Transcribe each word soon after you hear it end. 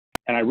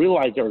And I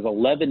realized there was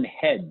 11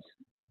 heads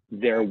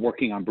there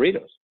working on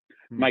burritos.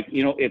 I'm like,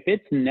 if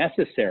it's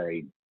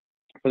necessary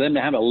for them to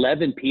have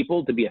 11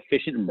 people to be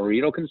efficient in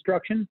burrito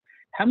construction,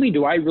 how many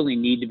do I really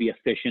need to be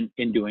efficient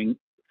in doing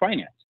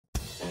finance?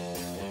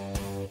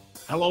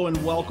 Hello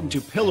and welcome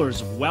to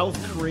Pillars of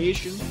Wealth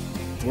Creation,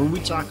 where we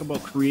talk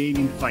about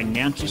creating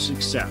financial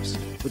success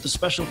with a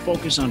special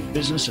focus on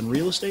business and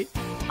real estate.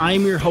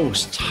 I'm your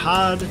host,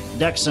 Todd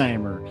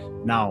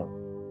Dexheimer. Now,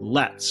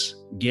 let's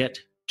get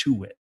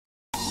to it.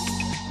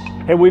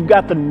 Hey, we've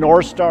got the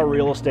North Star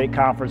Real Estate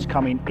Conference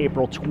coming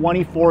April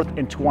 24th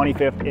and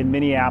 25th in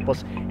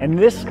Minneapolis, and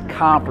this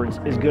conference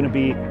is going to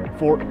be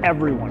for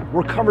everyone.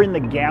 We're covering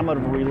the gamut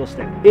of real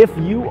estate. If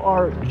you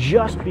are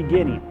just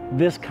beginning,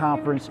 this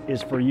conference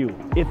is for you.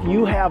 If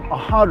you have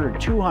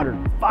 100,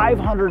 200,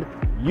 500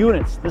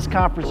 units, this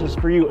conference is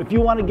for you. If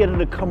you want to get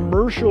into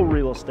commercial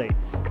real estate,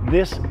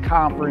 this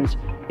conference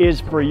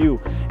is for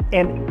you.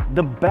 And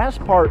the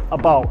best part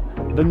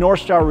about the North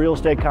Star Real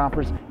Estate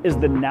Conference is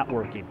the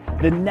networking.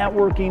 The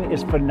networking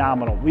is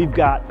phenomenal. We've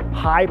got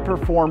high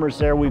performers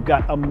there. We've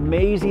got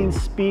amazing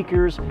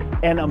speakers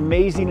and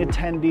amazing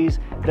attendees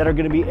that are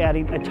going to be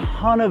adding a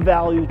ton of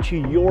value to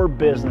your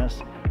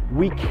business.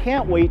 We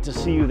can't wait to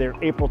see you there,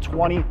 April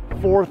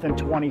 24th and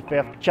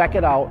 25th. Check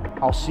it out.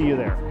 I'll see you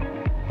there.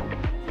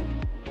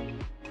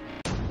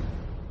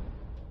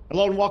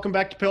 Hello and welcome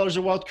back to Pillars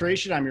of Wealth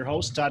Creation. I'm your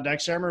host, Todd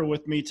Dexheimer.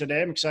 With me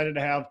today, I'm excited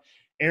to have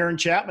Aaron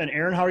Chapman.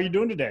 Aaron, how are you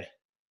doing today?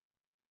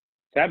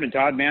 It's happening,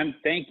 Todd, man.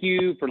 Thank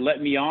you for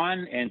letting me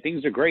on, and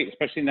things are great,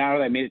 especially now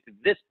that I made it to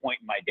this point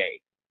in my day.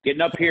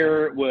 Getting up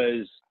here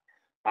was,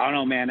 I don't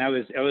know, man.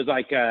 It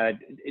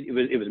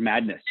was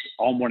madness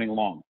all morning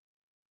long.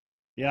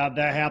 Yeah,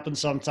 that happens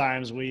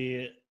sometimes.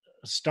 We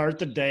start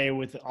the day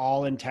with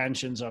all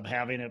intentions of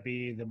having it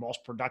be the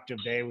most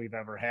productive day we've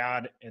ever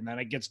had, and then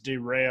it gets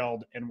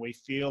derailed, and we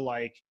feel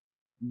like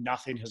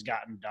nothing has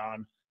gotten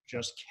done.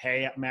 Just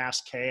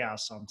mass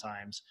chaos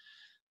sometimes.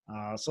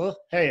 So,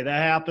 hey,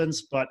 that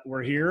happens, but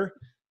we're here.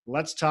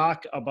 Let's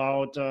talk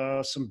about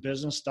some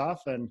business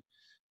stuff, and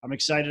I'm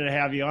excited to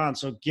have you on.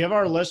 So give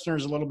our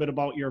listeners a little bit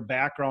about your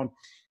background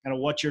and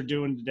what you're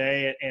doing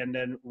today and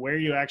then where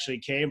you actually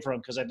came from,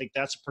 because I think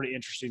that's a pretty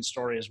interesting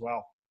story as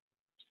well.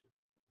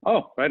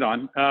 Oh, right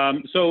on.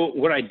 So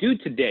what I do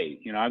today,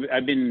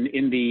 I've been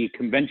in the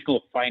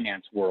conventional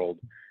finance world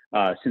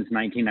since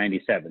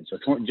 1997, so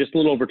just a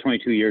little over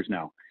 22 years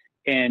now.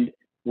 And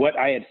what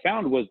I had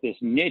found was this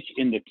niche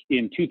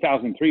in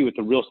 2003 with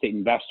the real estate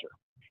investor,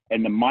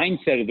 and the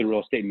mindset of the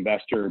real estate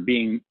investor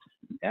being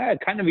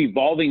kind of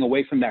evolving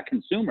away from that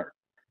consumer.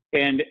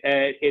 And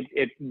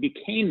it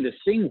became this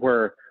thing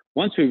where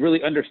once we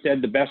really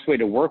understood the best way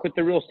to work with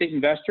the real estate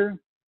investor,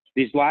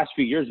 these last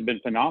few years have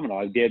been phenomenal.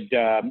 I did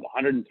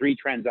 103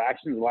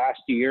 transactions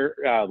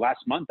last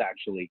month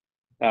actually,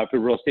 for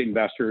real estate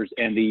investors,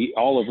 and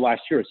all of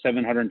last year was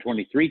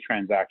 723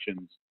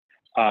 transactions.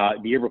 The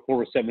year before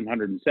was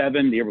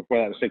 707. The year before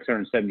that was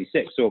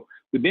 676. So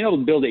we've been able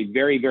to build a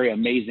very, very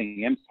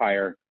amazing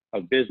empire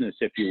of business,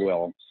 if you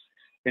will.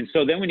 And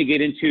so then when you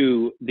get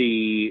into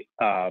the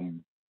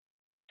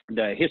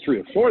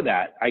history before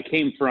that, I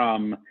came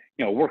from,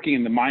 working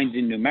in the mines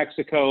in New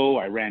Mexico.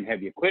 I ran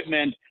heavy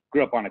equipment,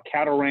 grew up on a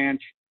cattle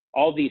ranch.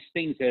 All these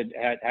things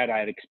I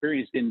had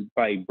experienced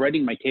by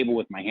breading my table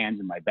with my hands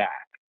and my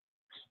back.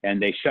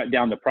 And they shut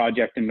down the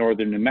project in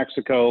northern New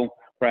Mexico,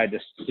 where I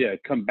had to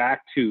come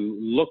back to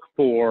look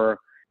for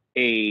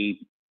a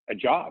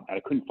job. I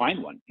couldn't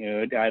find one.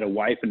 I had a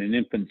wife and an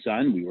infant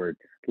son. We were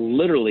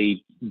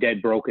literally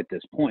dead broke at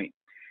this point.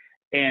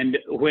 And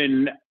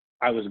when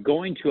I was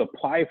going to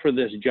apply for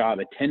this job,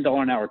 a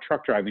 $10 an hour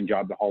truck driving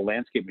job to haul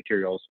landscape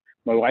materials,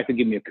 my wife would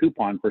give me a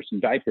coupon for some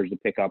diapers to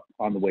pick up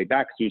on the way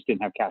back because we just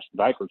didn't have cash for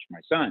diapers for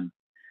my son.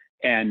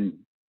 And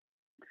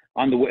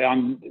on the way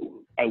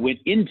I went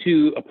in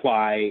to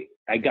apply.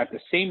 I got the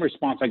same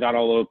response I got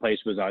all over the place,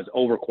 was I was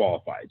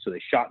overqualified. So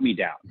they shot me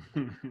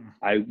down.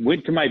 I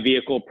went to my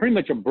vehicle, pretty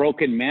much a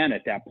broken man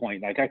at that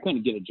point. Like I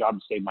couldn't get a job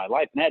to save my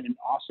life, and I had an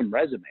awesome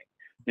resume.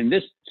 In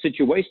this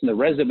situation, the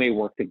resume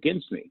worked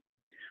against me.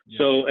 Yeah.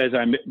 So as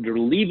I'm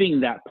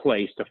leaving that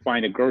place to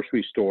find a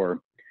grocery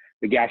store,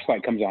 the gas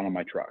light comes on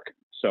my truck.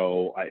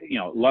 So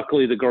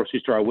luckily the grocery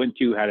store I went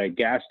to had a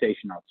gas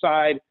station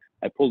outside.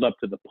 I pulled up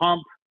to the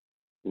pump,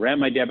 ran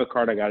my debit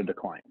card, I got a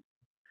decline.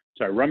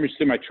 So I rummaged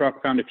through my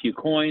truck, found a few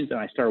coins, and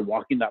I started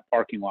walking that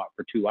parking lot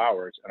for 2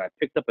 hours. And I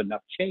picked up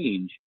enough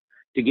change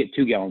to get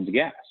 2 gallons of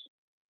gas.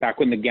 Back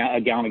when a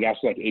gallon of gas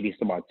was like 80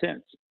 some odd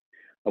cents.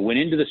 I went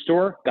into the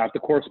store, got the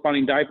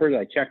corresponding diapers.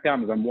 I checked out,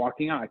 and as I'm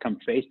walking out, I come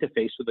face to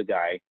face with a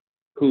guy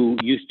who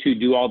used to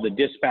do all the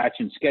dispatch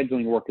and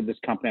scheduling work at this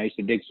company I used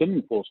to dig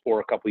swimming pools for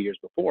a couple of years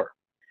before.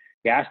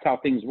 He asked how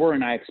things were,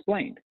 and I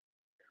explained.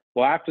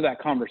 Well, after that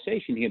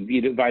conversation, he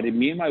invited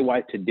me and my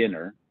wife to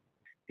dinner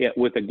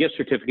with a gift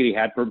certificate he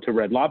had to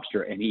Red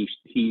Lobster, and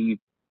he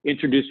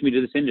introduced me to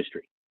this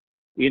industry.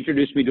 He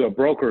introduced me to a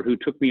broker who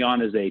took me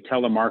on as a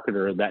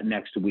telemarketer that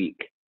next week,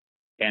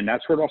 and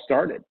that's where it all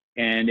started.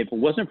 And if it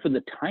wasn't for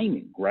the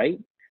timing, right?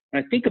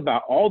 And I think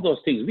about all those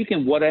things, we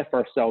can what if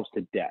ourselves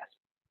to death.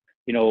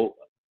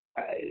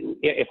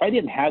 If I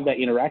didn't have that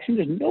interaction,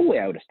 there's no way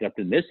I would have stepped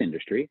in this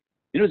industry.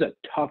 It was a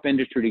tough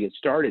industry to get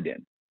started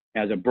in.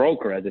 As a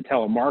broker, as a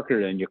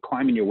telemarketer, and you're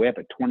climbing your way up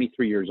at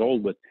 23 years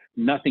old with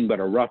nothing but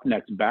a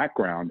Roughnecks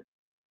background,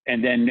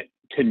 and then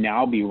to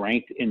now be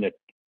ranked in the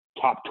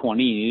top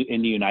 20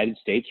 in the United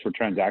States for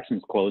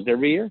transactions closed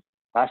every year.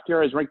 Last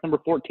year I was ranked number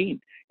 14.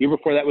 Year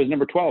before that was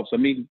number 12. So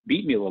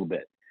beat me a little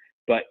bit.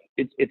 But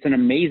it's an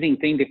amazing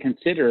thing to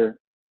consider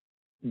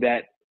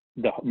that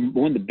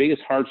one of the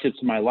biggest hardships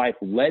of my life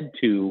led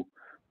to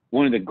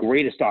one of the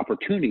greatest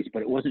opportunities,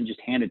 but it wasn't just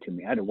handed to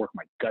me. I had to work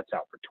my guts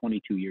out for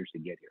 22 years to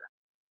get here.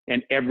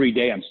 And every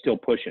day I'm still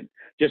pushing.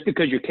 Just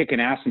because you're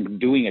kicking ass and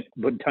doing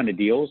a ton of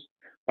deals,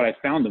 but I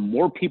found the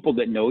more people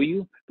that know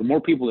you, the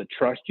more people that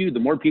trust you, the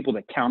more people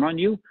that count on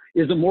you,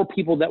 is the more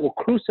people that will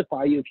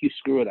crucify you if you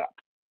screw it up.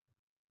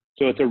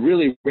 So it's a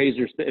really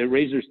razor's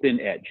thin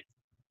edge.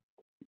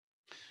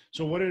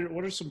 So what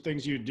are some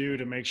things you do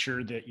to make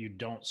sure that you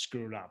don't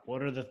screw it up?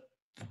 What are the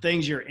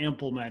things you're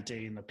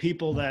implementing, the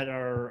people that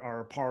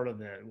are part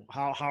of it?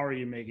 How are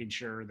you making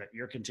sure that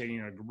you're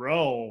continuing to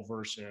grow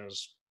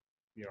versus,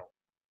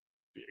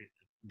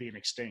 being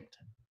extinct?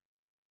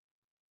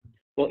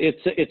 Well,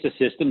 it's a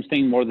systems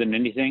thing more than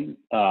anything.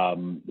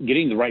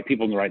 Getting the right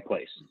people in the right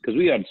place, because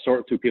we got to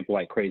sort through people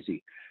like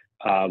crazy.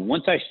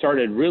 Once I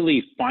started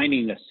really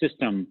finding a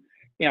system,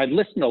 I'd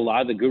listened to a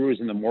lot of the gurus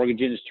in the mortgage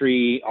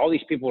industry. All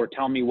these people are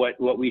telling me what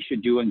we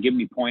should do and give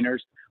me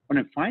pointers. What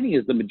I'm finding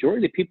is the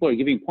majority of the people are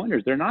giving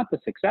pointers. They're not the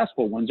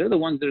successful ones. They're the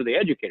ones that are the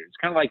educators. It's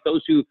kind of like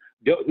those who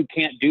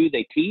can't do,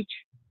 they teach.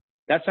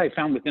 That's what I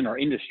found within our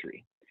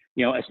industry.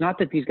 It's not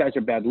that these guys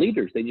are bad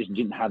leaders. They just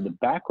didn't have the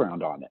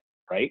background on it,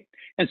 right?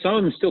 And some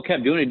of them still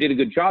kept doing it, did a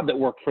good job that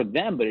worked for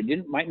them, but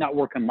it might not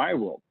work in my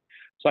world.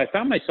 So I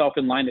found myself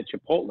in line at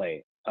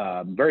Chipotle,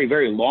 very,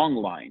 very long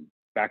line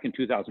back in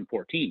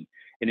 2014.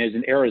 And as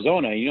in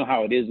Arizona, you know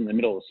how it is in the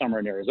middle of summer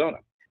in Arizona.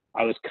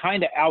 I was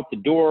kind of out the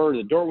door.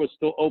 The door was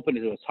still open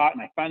as it was hot.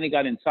 And I finally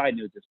got inside and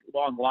it was this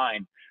long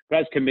line, but I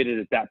was committed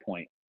at that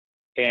point.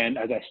 And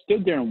as I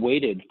stood there and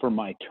waited for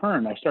my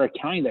turn, I started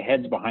counting the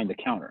heads behind the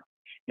counter.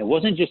 It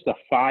wasn't just the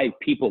 5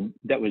 people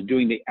that was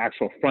doing the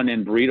actual front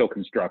end burrito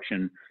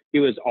construction.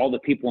 It was all the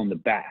people in the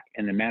back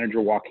and the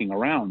manager walking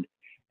around.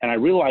 And I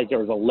realized there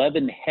was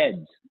 11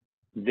 heads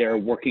there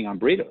working on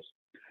burritos.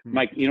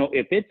 Mike,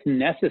 if it's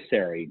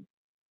necessary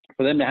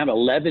for them to have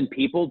 11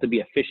 people to be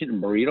efficient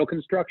in burrito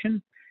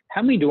construction,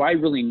 how many do I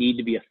really need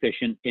to be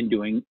efficient in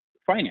doing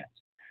finance?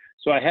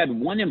 So I had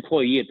one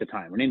employee at the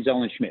time. Her name's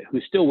Ellen Schmidt,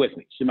 who's still with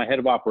me. She's my head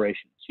of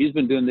operations. She's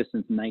been doing this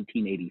since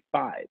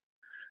 1985.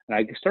 And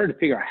I started to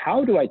figure out,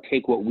 how do I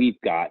take what we've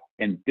got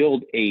and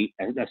build an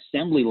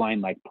assembly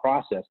line-like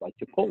process like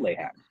Chipotle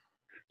has?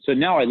 So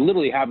now I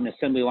literally have an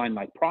assembly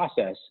line-like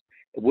process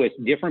with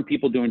different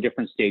people doing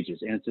different stages.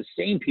 And it's the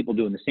same people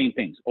doing the same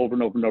things over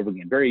and over and over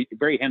again. Very,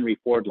 very Henry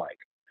Ford-like,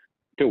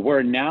 to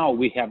where now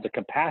we have the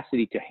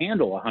capacity to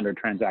handle 100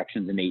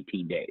 transactions in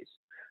 18 days.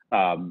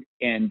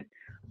 And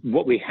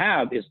what we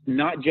have is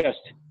not just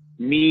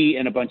me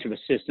and a bunch of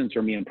assistants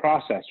or me and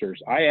processors.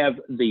 I have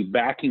the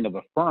backing of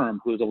a firm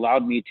who's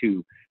allowed me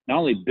to not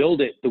only build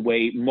it the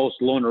way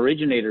most loan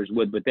originators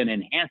would, but then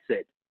enhance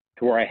it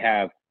to where I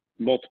have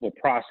multiple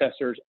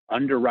processors,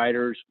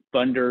 underwriters,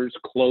 funders,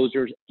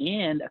 closers,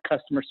 and a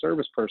customer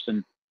service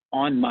person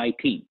on my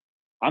team.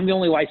 I'm the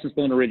only licensed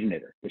loan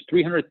originator. There's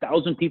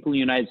 300,000 people in the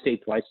United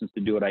States licensed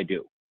to do what I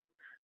do.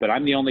 But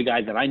I'm the only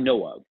guy that I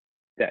know of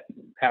that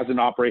has an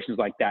operations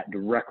like that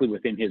directly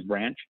within his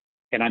branch.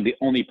 And I'm the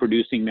only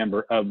producing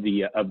member of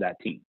that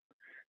team.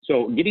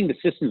 So getting the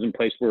systems in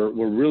place were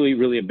really,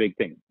 really a big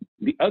thing.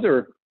 The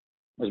other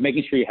was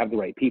making sure you have the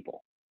right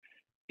people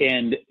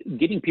and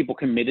getting people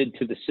committed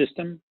to the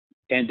system,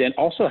 and then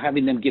also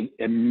having them give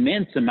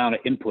immense amount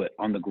of input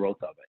on the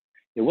growth of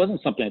it. It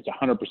wasn't something that's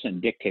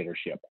 100%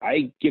 dictatorship.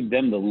 I give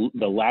them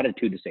the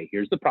latitude to say,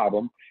 here's the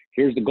problem,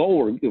 here's the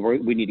goal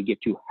we need to get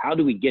to, how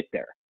do we get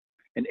there?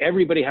 And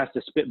everybody has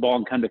to spitball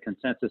and come to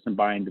consensus and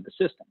buy into the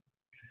system.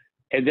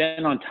 And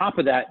then on top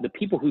of that, the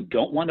people who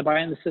don't want to buy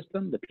in the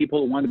system, the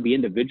people who want to be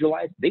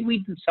individualized, they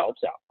weed themselves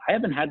out. I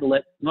had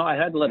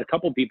to let a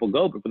couple people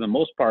go, but for the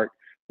most part,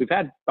 we've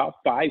had about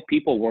 5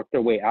 people work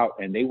their way out,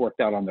 and they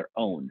worked out on their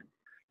own.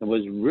 And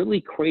what was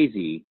really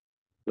crazy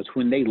was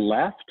when they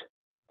left,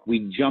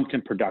 we jumped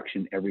in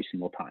production every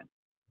single time.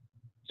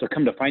 So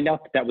come to find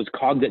out that was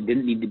cog that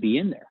didn't need to be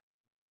in there.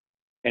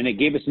 And it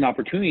gave us an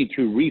opportunity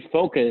to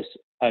refocus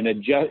and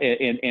adjust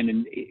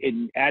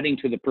and adding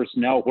to the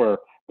personnel where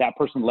that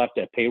person left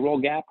a payroll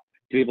gap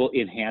to be able to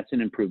enhance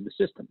and improve the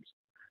systems.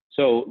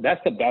 So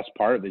that's the best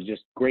part of it, is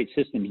just great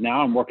systems.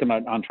 Now I'm working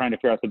on trying to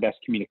figure out the best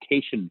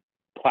communication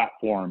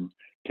platform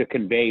to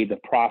convey the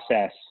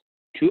process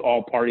to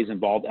all parties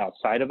involved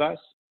outside of us,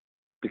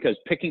 because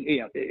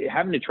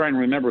having to try and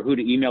remember who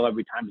to email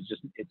every time is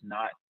just, it's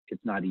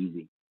not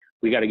easy.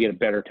 We got to get a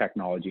better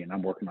technology, and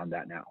I'm working on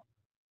that now.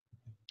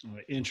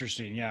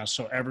 Interesting. Yeah.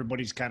 So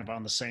everybody's kind of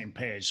on the same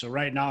page. So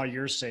right now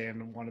you're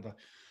saying one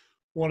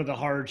of the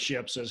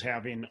hardships is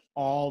having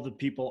all the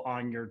people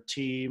on your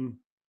team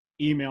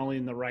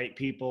emailing the right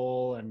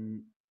people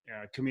and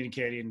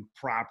communicating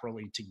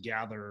properly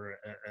together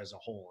as a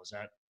whole. Is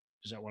that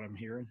what I'm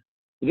hearing?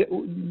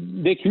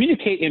 They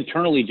communicate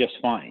internally just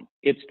fine.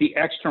 It's the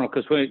external,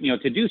 because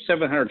to do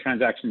 700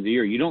 transactions a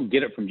year, you don't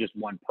get it from just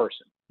one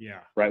person.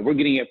 Yeah. Right. We're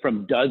getting it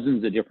from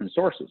dozens of different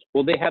sources.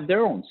 Well, they have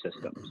their own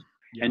systems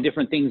and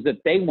different things that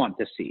they want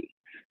to see.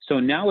 So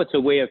now it's a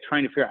way of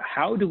trying to figure out,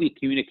 how do we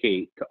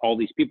communicate to all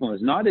these people? And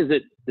it's not, is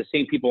it the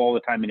same people all the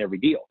time in every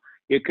deal?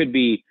 It could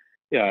be,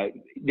 and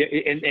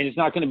it's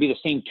not going to be the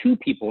same 2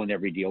 people in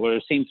every deal or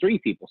the same 3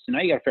 people. So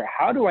now you got to figure out,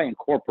 how do I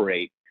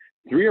incorporate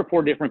 3 or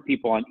 4 different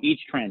people on each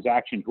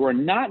transaction who are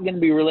not going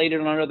to be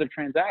related on other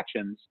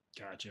transactions?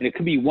 Gotcha. And it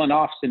could be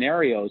one-off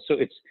scenarios. So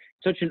it's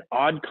such an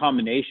odd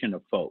combination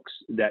of folks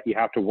that you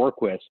have to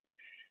work with.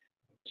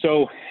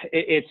 So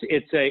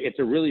it's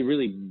a really,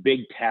 really big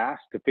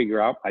task to figure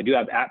out. I do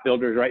have app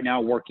builders right now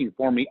working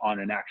for me on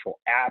an actual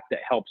app that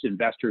helps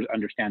investors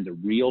understand the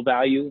real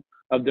value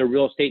of their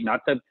real estate,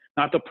 not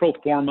the pro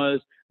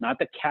formas, not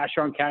the cash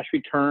on cash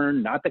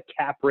return, not the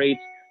cap rates.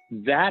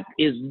 That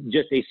is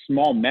just a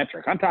small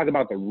metric. I'm talking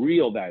about the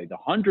real value, the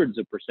hundreds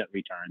of %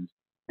 returns.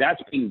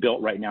 That's being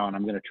built right now, and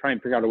I'm going to try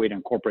and figure out a way to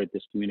incorporate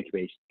this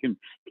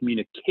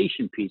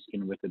communication piece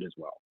in with it as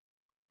well.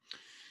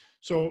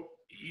 So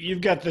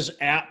you've got this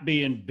app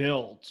being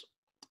built.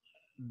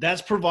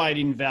 That's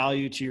providing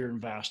value to your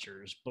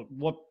investors, but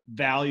what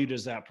value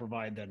does that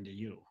provide then to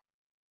you?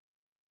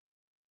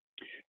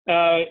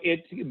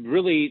 It's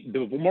really,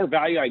 the more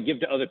value I give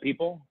to other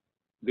people,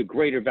 the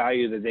greater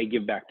value that they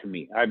give back to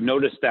me. I've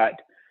noticed that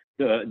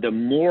the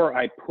more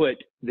I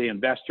put the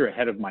investor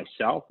ahead of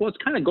myself, well, it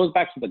kind of goes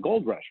back to the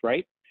gold rush,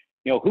 right?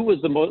 Who was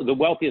the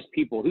wealthiest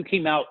people? Who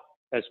came out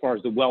as far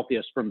as the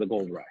wealthiest from the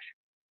gold rush?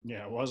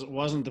 Yeah, it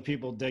wasn't the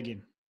people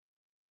digging.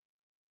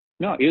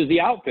 No, it was the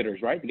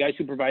outfitters, right? The guys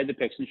who provide the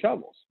picks and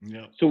shovels.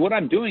 Yeah. So what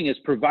I'm doing is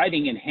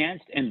providing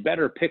enhanced and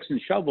better picks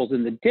and shovels.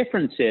 And the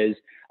difference is,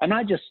 I'm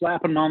not just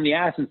slapping them on the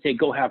ass and say,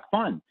 go have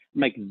fun.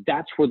 I'm like,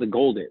 that's where the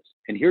gold is.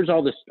 And here's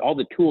all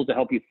the tools to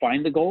help you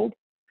find the gold.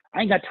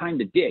 I ain't got time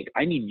to dig.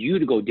 I need you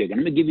to go dig. And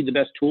I'm going to give you the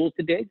best tools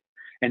to dig.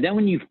 And then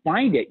when you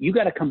find it, you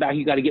got to come back.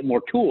 You got to get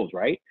more tools,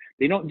 right?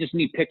 They don't just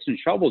need picks and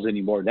shovels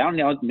anymore. Now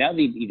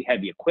they need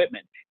heavy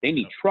equipment. They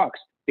need trucks.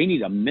 They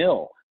need a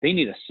mill. They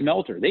need a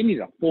smelter. They need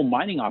a full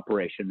mining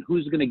operation.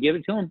 Who's going to give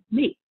it to them?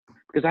 Me,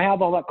 because I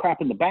have all that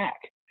crap in the back.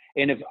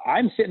 And if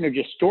I'm sitting there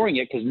just storing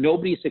it because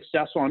nobody's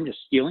successful, I'm just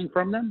stealing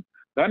from them,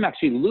 but I'm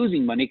actually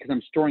losing money because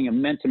I'm storing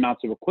immense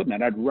amounts of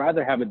equipment. I'd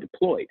rather have it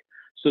deployed.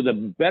 So the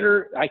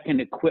better I can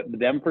equip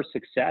them for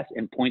success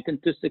and point them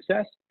to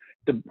success,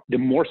 the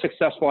more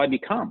successful I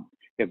become.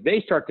 If they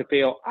start to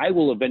fail, I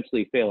will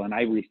eventually fail, and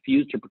I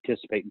refuse to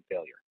participate in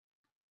failure.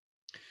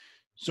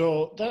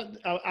 So that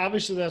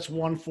obviously that's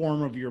one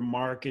form of your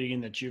marketing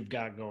that you've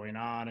got going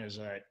on, is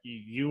that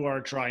you are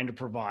trying to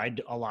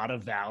provide a lot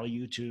of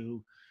value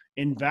to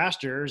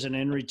investors, and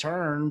in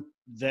return,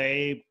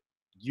 they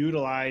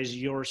utilize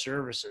your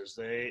services.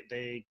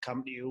 They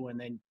come to you and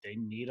they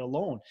need a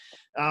loan.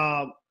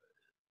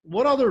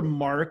 What other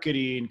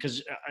marketing?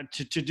 Because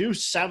to do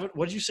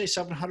what did you say?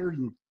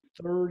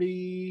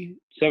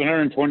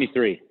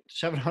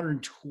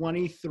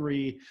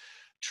 723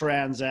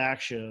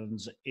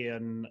 transactions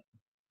in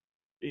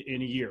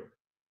a year.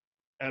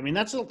 I mean,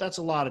 that's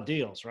a lot of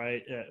deals,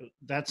 right?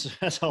 That's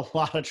a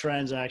lot of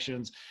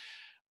transactions.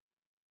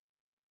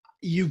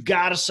 You've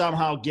got to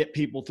somehow get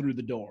people through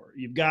the door.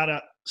 You've got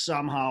to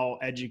somehow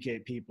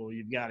educate people.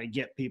 You've got to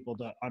get people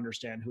to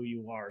understand who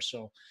you are.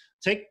 So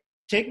take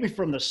me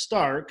from the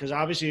start, because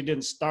obviously it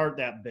didn't start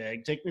that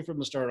big. Take me from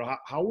the start.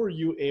 How were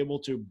you able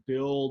to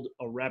build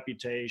a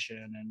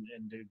reputation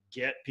and to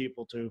get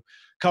people to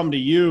come to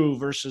you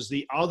versus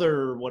the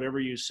other, whatever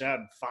you said,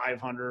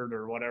 500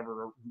 or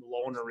whatever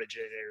loan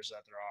originators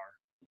that there are?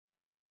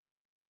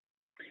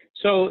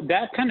 So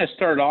that kind of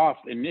started off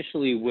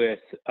initially with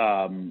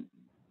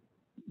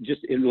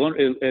just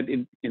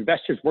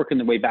investors working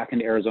their way back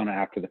into Arizona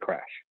after the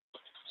crash.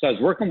 So I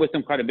was working with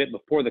them quite a bit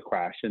before the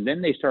crash, and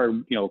then they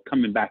started,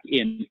 coming back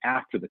in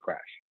after the crash.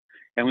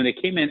 And when they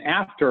came in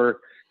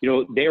after,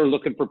 they were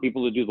looking for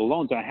people to do the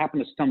loans. And I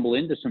happened to stumble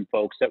into some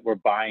folks that were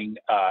buying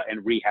and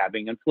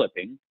rehabbing and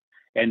flipping,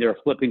 and they were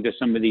flipping to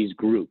some of these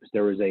groups.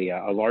 There was a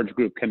large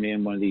group coming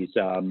in, one of these,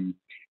 the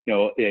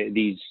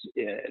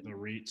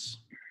REITs.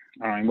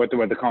 I don't know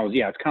what they're called.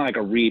 Yeah, it's kind of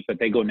like a REIT, but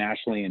they go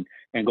nationally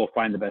and go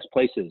find the best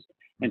places.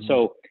 And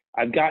so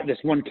I've got this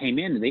one came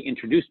in and they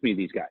introduced me to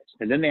these guys.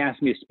 And then they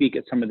asked me to speak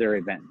at some of their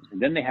events.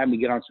 And then they had me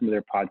get on some of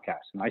their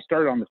podcasts. And I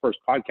started on the first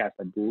podcast,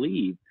 I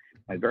believe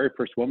my very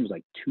first one was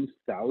like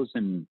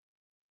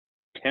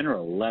 2010 or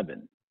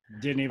 11.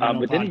 Didn't even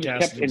know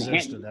podcasts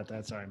existed at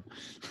that time.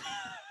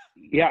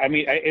 Yeah, I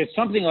mean, it's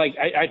something like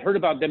I'd heard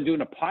about them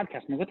doing a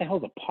podcast. I mean, what the hell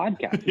is a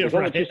podcast? Yeah,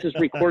 right. It's just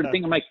this recorded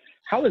thing. I'm like,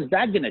 how is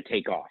that going to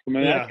take off? I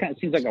mean, that kind of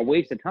seems like a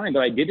waste of time,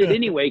 but I did it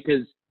anyway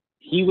because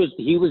he was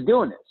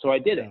doing it. So I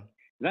did it.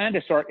 Then I had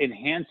to start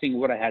enhancing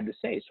what I had to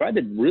say. So I had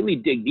to really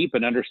dig deep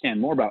and understand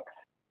more about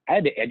I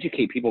had to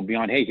educate people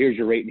beyond, hey, here's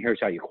your rate and here's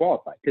how you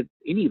qualify. Because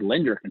any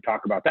lender can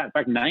talk about that. In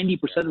fact, 90%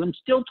 of them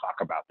still talk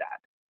about that.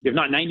 If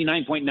not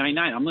 99.99,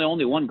 I'm the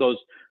only one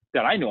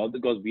that I know of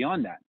that goes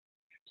beyond that.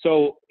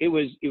 So it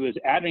was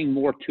adding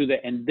more to that.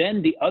 And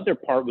then the other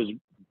part was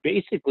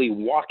basically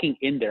walking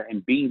in there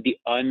and being the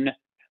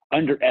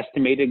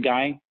underestimated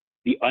guy,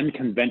 the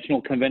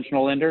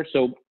conventional lender.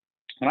 So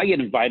when I get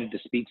invited to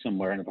speak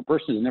somewhere, and if a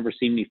person has never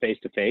seen me face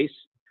to face,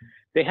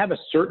 they have a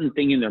certain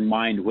thing in their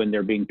mind when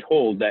they're being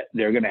told that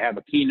they're going to have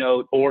a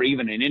keynote or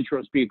even an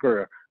intro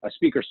speaker, or a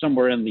speaker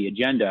somewhere in the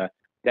agenda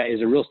that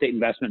is a real estate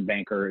investment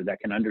banker that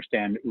can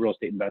understand real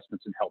estate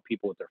investments and help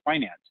people with their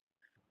finance.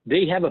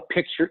 They have a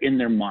picture in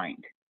their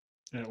mind.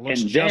 And it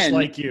looks just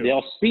like you.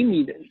 They'll see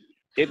me.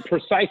 It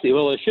precisely.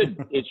 Well, it should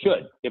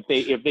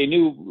if they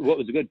knew what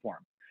was good for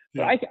them.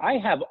 Yeah. But I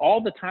have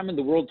all the time in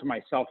the world to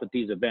myself at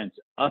these events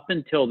up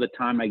until the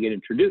time I get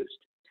introduced.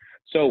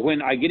 So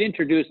when I get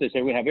introduced, they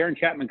say we have Aaron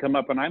Chapman come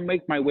up, and I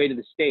make my way to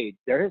the stage.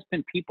 There has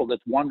been people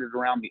that's wandered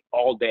around me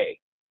all day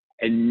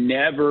and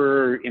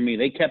never. I mean,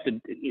 they kept a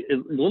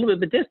little bit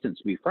of a distance,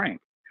 to be frank.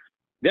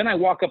 Then I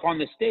walk up on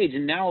the stage,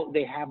 and now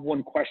they have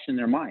one question in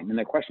their mind. And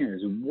the question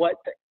is, what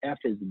the F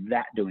is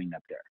that doing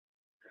up there?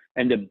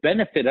 And the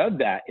benefit of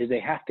that is they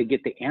have to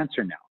get the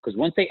answer now. Because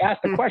once they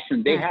ask the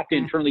question, they have to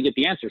internally get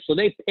the answer. So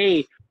they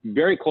pay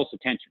very close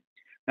attention.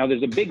 Now,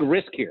 there's a big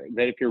risk here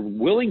that if you're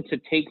willing to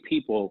take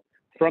people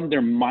from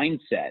their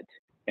mindset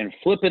and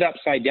flip it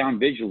upside down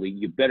visually,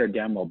 you better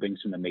damn well bring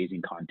some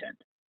amazing content.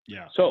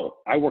 Yeah. So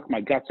I work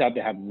my guts out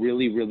to have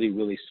really, really,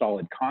 really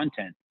solid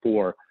content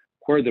for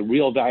where the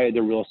real value of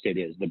the real estate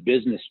is, the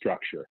business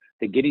structure,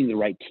 the getting the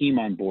right team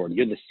on board.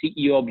 You're the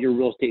CEO of your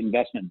real estate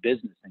investment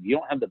business, and you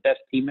don't have the best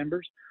team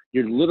members,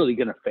 you're literally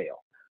going to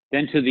fail.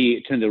 Then to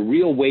the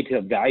real way to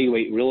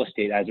evaluate real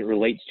estate as it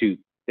relates to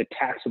the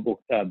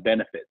taxable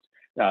benefits,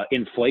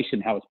 inflation,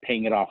 how it's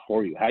paying it off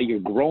for you, how you're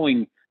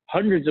growing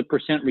hundreds of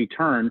 %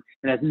 return,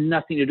 and has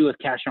nothing to do with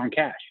cash on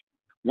cash.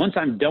 Once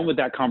I'm done with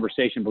that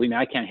conversation, believe me,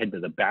 I can't head to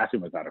the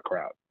bathroom without a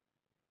crowd.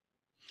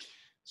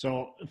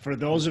 So for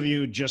those of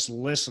you just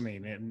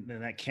listening and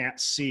that can't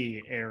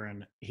see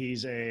Aaron,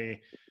 he's a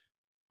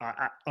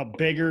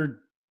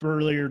bigger,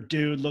 burlier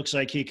dude. Looks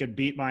like he could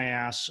beat my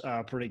ass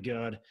pretty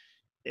good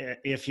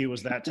if he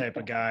was that type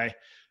of guy.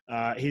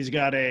 He's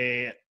got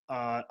a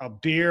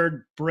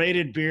beard,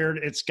 braided beard.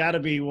 It's got to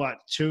be what,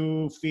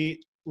 2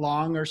 feet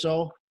long or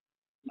so.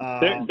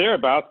 They're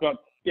about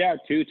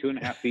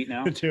 2.5 feet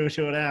now.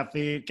 2.5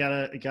 feet.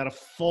 Got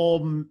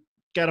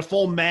a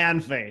full man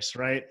face,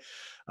 right?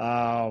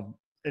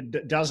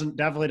 It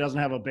definitely doesn't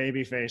have a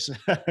baby face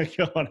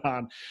going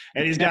on,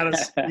 and he's got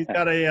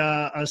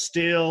a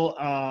steel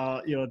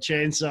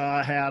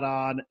chainsaw hat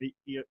on.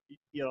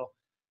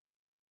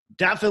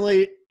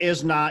 Definitely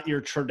is not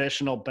your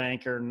traditional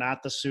banker,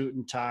 not the suit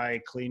and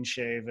tie, clean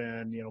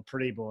shaven,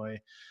 pretty boy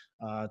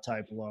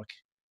type look.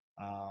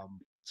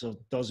 So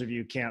those of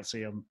you who can't see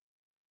him,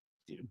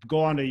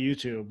 go on to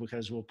YouTube,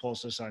 because we'll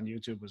post this on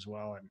YouTube as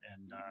well, and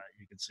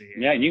you can see it.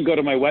 Yeah, and you can go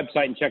to my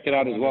website and check it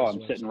out as well.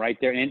 I'm sitting right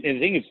there. And the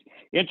thing is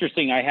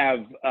interesting, I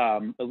have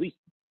at least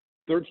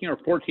 13 or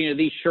 14 of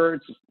these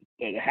shirts,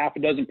 half a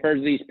dozen pairs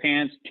of these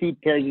pants, 2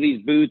 pairs of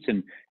these boots,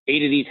 and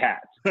 8 of these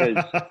hats.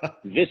 Because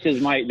this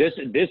is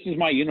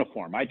my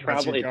uniform. I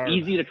travel. It's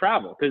easy to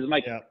travel because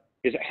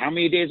is how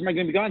many days am I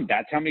going to be gone?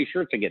 That's how many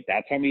shirts I get.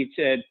 That's how many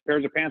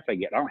pairs of pants I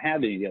get. I don't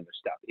have any of the other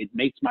stuff. It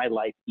makes my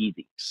life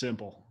easy.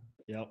 Simple.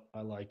 Yep,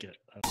 I like it.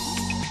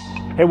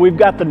 Hey, we've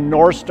got the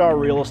North Star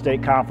Real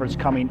Estate Conference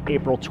coming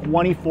April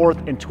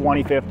 24th and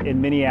 25th in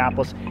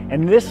Minneapolis,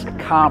 and this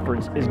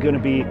conference is going to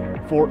be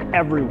for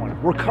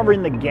everyone. We're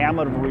covering the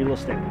gamut of real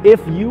estate. If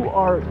you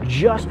are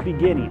just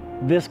beginning,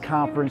 this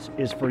conference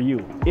is for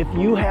you. If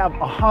you have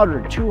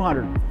 100,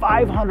 200,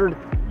 500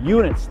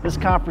 units, this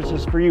conference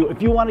is for you.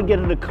 If you want to get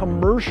into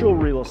commercial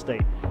real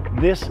estate,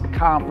 this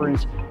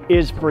conference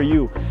is for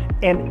you.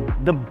 And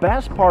the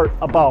best part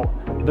about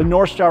the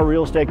North Star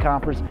Real Estate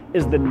Conference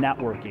is the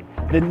networking.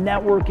 The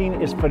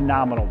networking is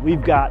phenomenal.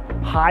 We've got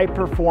high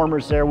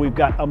performers there. We've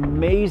got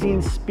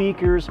amazing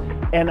speakers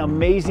and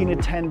amazing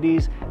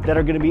attendees that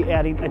are going to be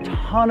adding a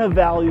ton of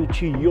value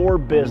to your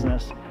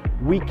business.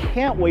 We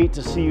can't wait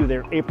to see you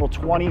there, April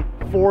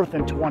 24th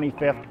and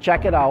 25th.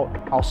 Check it out.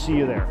 I'll see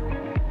you there.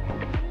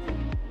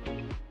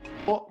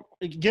 Well,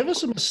 give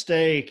us a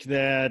mistake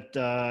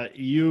that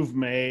you've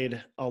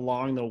made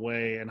along the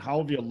way, and how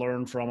have you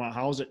learned from it?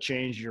 How has it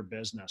changed your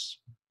business?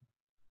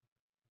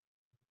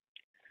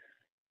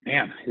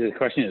 Man, the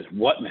question is,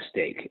 what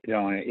mistake?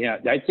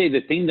 I'd say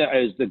the thing that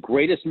is the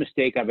greatest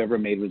mistake I've ever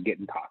made was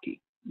getting cocky.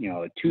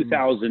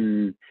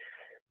 2000,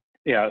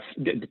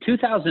 the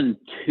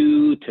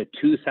 2002 to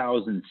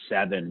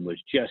 2007 was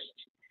just,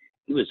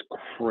 it was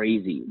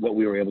crazy what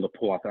we were able to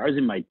pull off. I was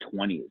in my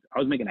 20s. I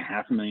was making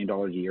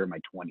 $500,000 a year in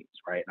my 20s,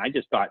 right? And I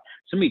just thought,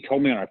 somebody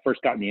told me when I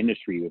first got in the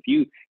industry, if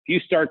you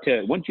start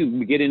to, once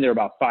you get in there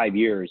about 5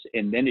 years,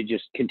 and then it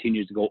just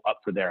continues to go up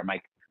for there. I'm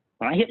like,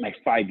 when I hit my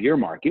 5-year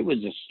mark, it was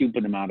a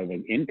stupid amount of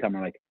income.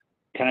 I'm like,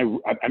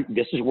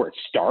 this is where it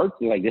starts.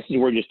 Like, this is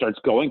where it just starts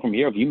going from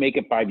here. If you make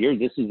it 5 years,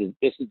 this is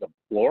the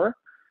floor.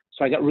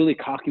 So I got really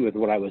cocky with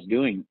what I was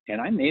doing.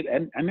 And I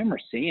remember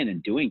saying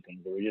and doing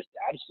things that were just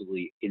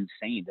absolutely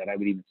insane that I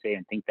would even say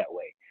and think that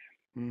way.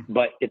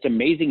 But it's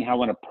amazing how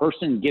when a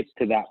person gets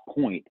to that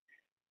point,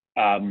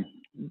 a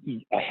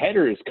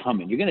header is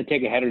coming. You're going to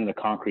take a header in the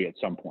concrete at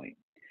some point.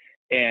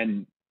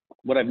 And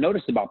what I've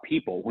noticed about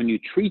people, when you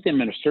treat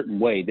them in a certain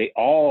way, they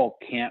all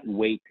can't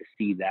wait to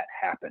see that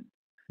happen.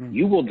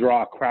 You will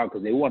draw a crowd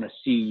because they want to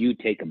see you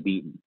take a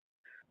beating.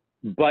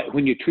 But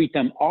when you treat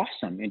them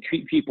awesome and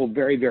treat people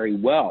very, very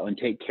well and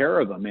take care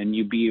of them and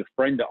you be a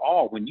friend to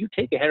all, when you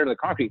take a header to the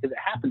concrete, because it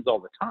happens all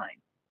the time,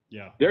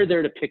 they're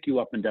there to pick you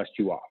up and dust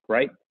you off,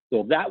 right?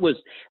 So that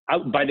was,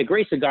 by the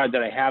grace of God,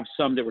 that I have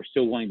some that were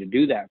still willing to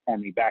do that for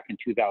me back in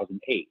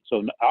 2008.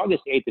 So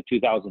August 8th of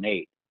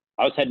 2008,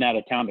 I was heading out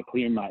of town to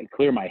clear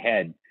my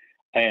head.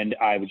 And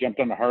I jumped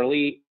on a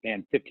Harley,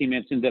 and 15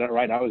 minutes into that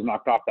ride, I was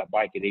knocked off that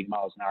bike at 80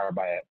 miles an hour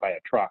by a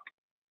truck,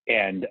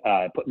 and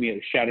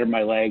shattered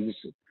my legs,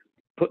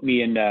 put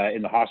me in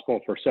the hospital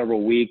for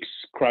several weeks,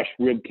 crushed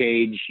rib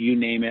cage, you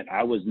name it.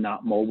 I was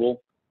not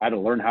mobile. I had to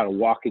learn how to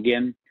walk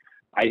again.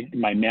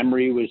 My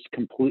memory was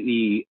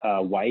completely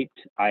wiped.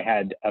 I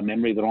had a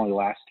memory that only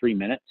lasts 3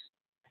 minutes.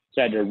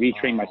 So I had to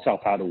retrain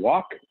myself how to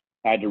walk.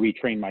 I had to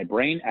retrain my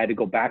brain. I had to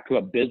go back to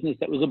a business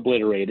that was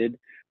obliterated.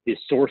 The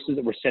sources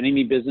that were sending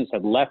me business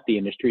had left the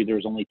industry. There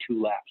was only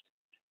 2 left.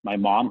 My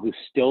mom, who's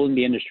still in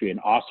the industry, an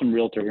awesome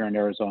realtor here in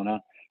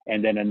Arizona,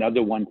 and then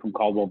another one from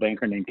Caldwell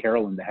Banker named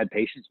Carolyn that had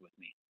patience with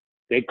me.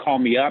 They'd call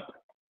me up,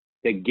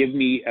 they'd give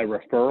me a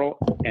referral,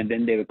 and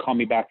then they would call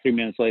me back 3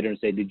 minutes later and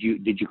say, did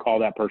you call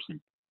that person?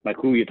 Like,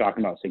 who are you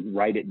talking about? Say,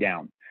 write it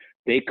down.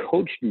 They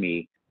coached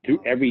me through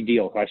every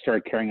deal. So I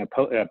started carrying a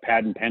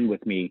pad and pen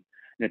with me.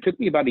 And it took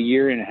me about 1.5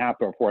 years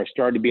before I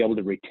started to be able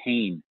to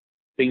retain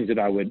things that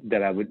I would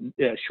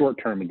short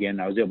term again.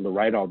 I was able to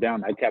write all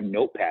down. I'd have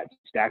notepads,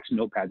 stacks of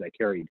notepads I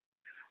carried.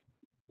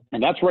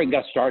 And that's where it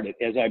got started,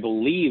 as I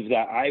believe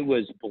that I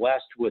was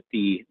blessed with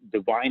the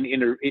divine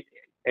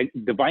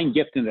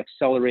gift and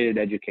accelerated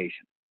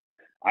education.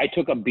 I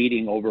took a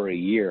beating over a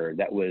year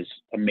that was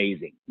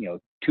amazing.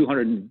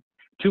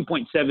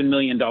 $2.7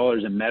 million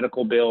in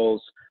medical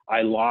bills.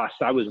 I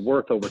was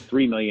worth over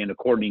 $3 million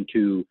according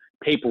to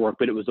paperwork,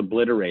 but it was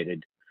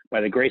obliterated.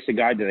 By the grace of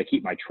God, did I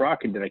keep my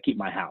truck and did I keep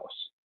my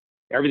house?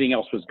 Everything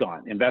else was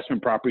gone.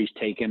 Investment properties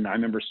taken. I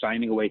remember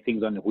signing away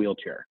things on the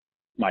wheelchair.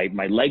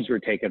 My legs were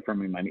taken from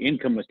me. My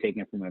income was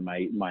taken from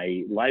me.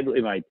 My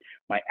livelihood,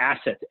 my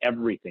assets,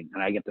 everything.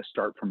 And I get to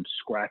start from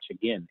scratch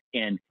again.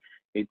 And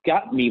it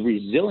got me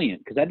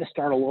resilient because I had to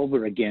start all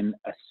over again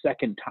a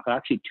second time,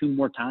 actually 2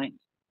 more times.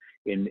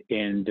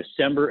 In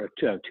December of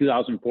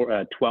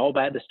 2012,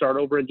 I had to start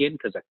over again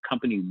because a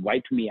company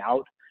wiped me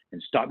out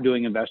and stopped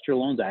doing investor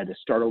loans. I had to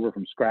start over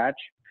from scratch.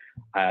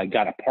 I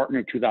got a partner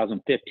in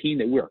 2015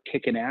 that we were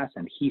kicking ass,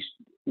 and he's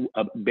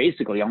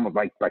basically almost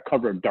like by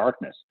cover of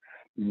darkness,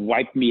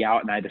 wiped me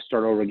out, and I had to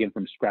start over again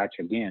from scratch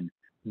again.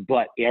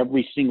 But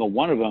every single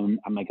one of them,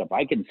 I'm like, if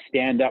I can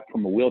stand up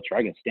from a wheelchair,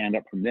 I can stand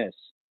up from this.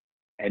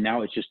 And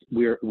now it's just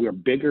we're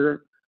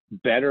bigger,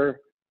 better,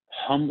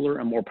 humbler,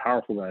 and more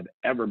powerful than I've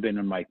ever been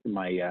in my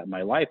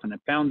life. And I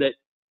found that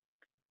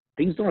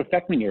things don't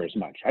affect me near as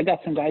much. I got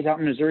some guys out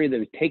in Missouri that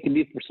have taken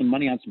me for some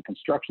money on some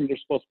construction they're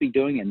supposed to be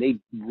doing, and they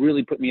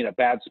really put me in a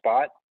bad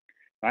spot.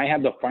 I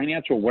have the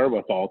financial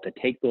wherewithal to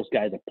take those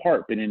guys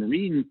apart. But in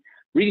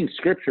reading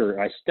scripture,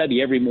 I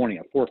study every morning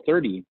at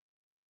 4:30.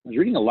 I was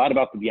reading a lot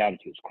about the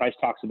Beatitudes. Christ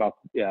talks about,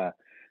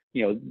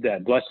 the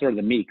blessed are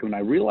the meek. When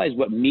I realized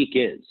what meek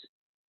is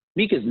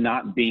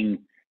not being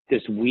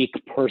this weak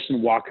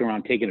person walking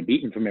around taking a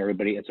beating from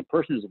everybody. It's a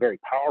person who's a very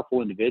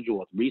powerful individual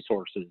with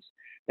resources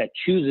that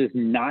chooses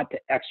not to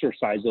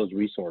exercise those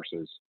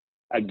resources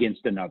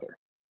against another,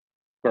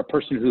 for a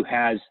person who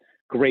has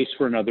grace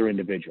for another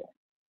individual.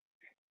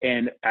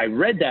 And I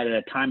read that at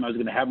a time I was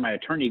going to have my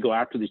attorney go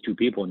after these 2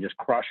 people and just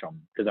crush them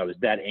because I was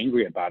that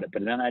angry about it.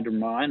 But then I had to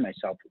remind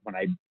myself, when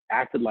I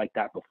acted like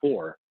that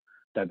before,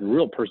 that the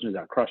real person who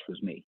got crushed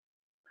was me.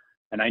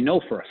 And I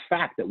know for a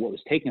fact that what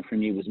was taken from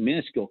me was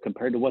minuscule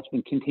compared to what's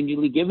been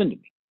continually given to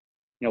me.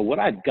 What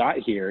I've got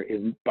here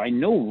is by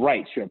no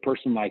right should a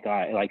person like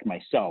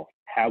myself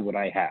have what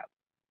I have,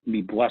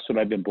 be blessed what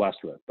I've been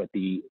blessed with. But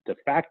the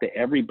fact that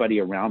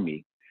everybody around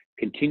me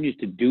continues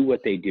to do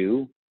what they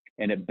do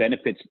and it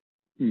benefits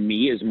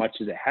me as much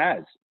as it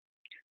has,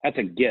 that's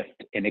a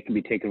gift, and it can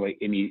be taken away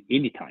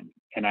anytime.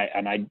 And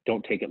I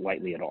don't take it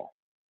lightly at all.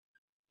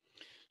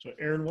 So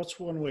Aaron, what's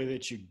one way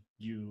that you've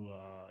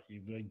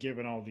been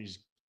given all these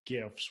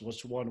gifts?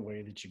 What's one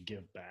way that you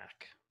give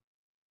back?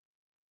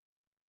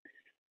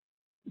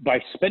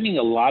 By spending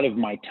a lot of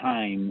my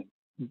time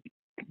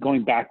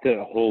going back to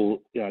the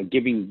whole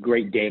giving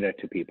great data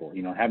to people,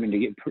 having to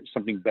get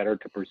something better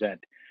to present.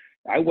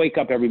 I wake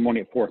up every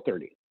morning at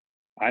 4:30.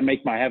 I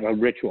have a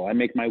ritual. I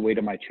make my way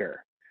to my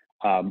chair.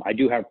 I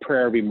do have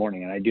prayer every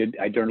morning, and I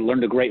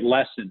learned a great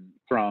lesson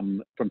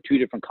from 2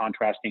 different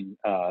contrasting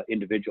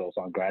individuals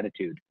on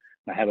gratitude.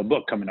 I have a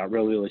book coming out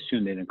really, really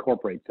soon that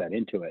incorporates that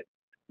into it.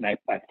 And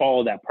I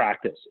follow that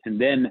practice. And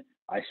then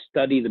I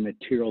study the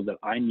material that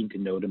I need to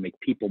know to make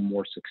people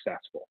more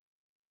successful.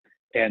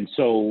 And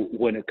so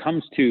when it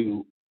comes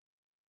to,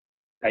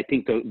 I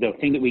think the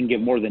thing that we can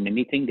give more than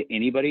anything to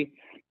anybody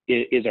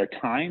is our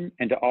time,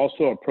 and to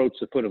also approach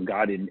the foot of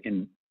God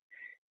in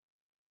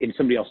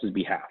somebody else's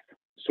behalf.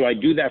 So I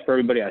do that for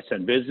everybody I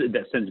send business,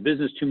 that sends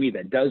business to me,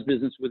 that does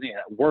business with me,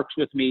 that works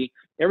with me,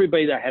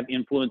 everybody that I have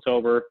influence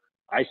over.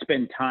 I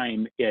spend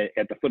time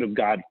at the foot of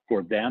God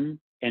for them.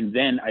 And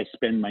then I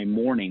spend my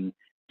morning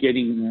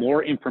getting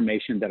more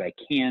information that I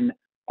can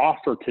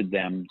offer to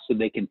them so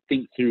they can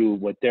think through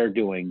what they're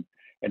doing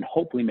and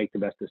hopefully make the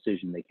best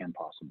decision they can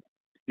possible.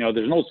 You know,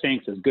 there's an old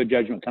saying that says good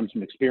judgment comes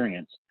from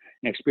experience,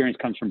 and experience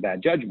comes from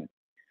bad judgment.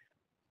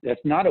 That's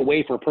not a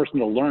way for a person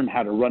to learn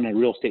how to run a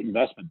real estate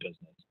investment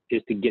business,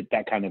 is to get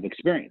that kind of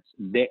experience.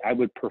 I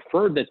would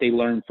prefer that they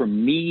learn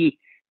from me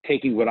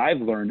taking what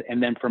I've learned,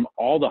 and then from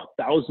all the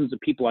thousands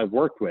of people I've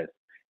worked with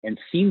and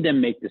seen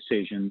them make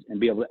decisions and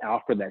be able to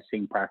offer that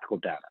same practical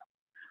data.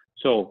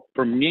 So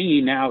for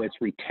me now, it's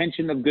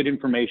retention of good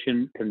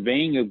information,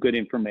 conveying of good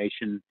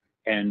information,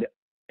 and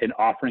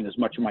offering as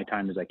much of my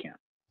time as I can.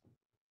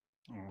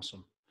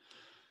 Awesome.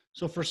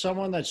 So for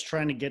someone that's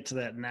trying to get to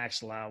that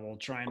next level,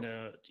 trying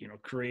to,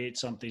 create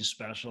something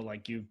special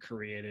like you've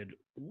created,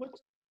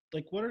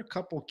 what are a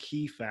couple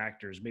key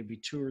factors, maybe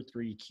 2 or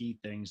 3 key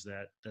things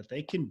that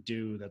they can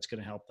do that's going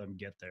to help them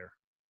get there?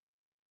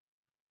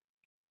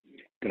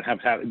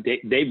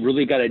 They've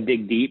really got to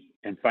dig deep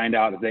and find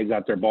out if they've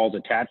got their balls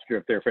attached or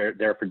if they're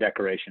there for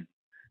decoration,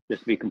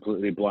 just to be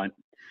completely blunt.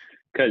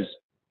 Because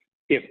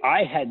if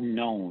I had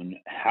known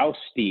how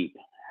steep,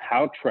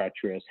 how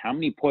treacherous, how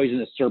many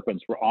poisonous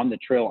serpents were on the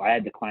trail I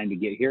had to climb to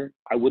get here,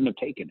 I wouldn't have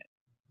taken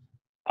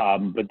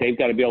it. But they've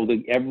got to be able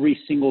to every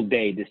single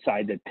day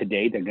decide that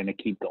today they're going to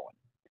keep going.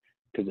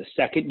 Because the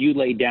second you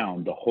lay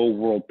down, the whole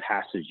world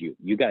passes you.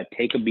 You got to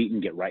take a beat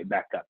and get right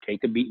back up.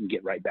 Take a beat and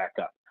get right back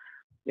up.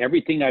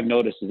 Everything I've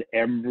noticed is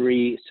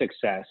every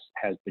success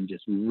has been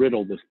just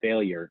riddled with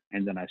failure.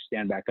 And then I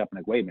stand back up and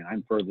like, wait a minute,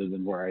 I'm further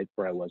than where I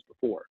was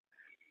before.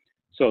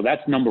 So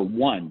that's number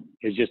one,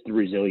 is just the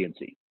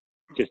resiliency.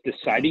 Just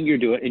deciding you're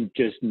doing it and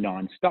just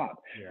nonstop.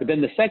 Yeah. But then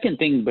the second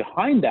thing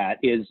behind that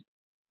is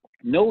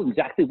know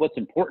exactly what's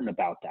important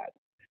about that.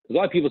 Because a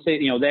lot of people say,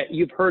 that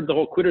you've heard the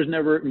whole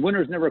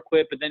winners never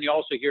quit, but then you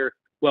also hear,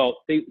 well,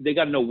 they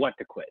got to know what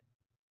to quit.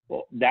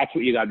 Well, that's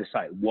what you got to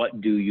decide.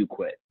 What do you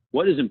quit?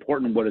 What is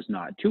important and what is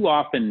not? Too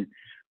often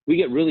we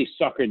get really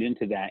suckered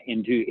into that,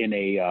 in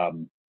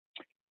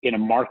a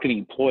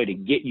marketing ploy to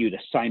get you to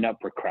sign up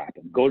for crap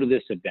and go to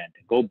this event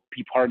and go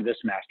be part of this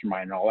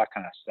mastermind and all that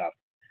kind of stuff.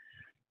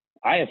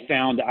 I have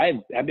found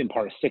I've been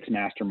part of 6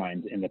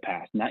 masterminds in the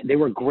past. And they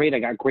were great. I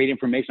got great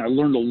information. I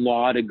learned a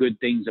lot of good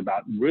things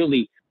about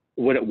really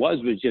what it was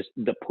just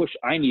the push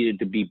I needed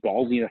to be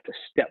ballsy enough to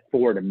step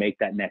forward and make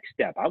that next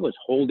step. I was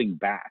holding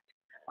back.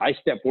 I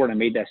stepped forward and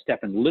made that step,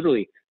 and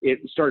literally it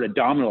started a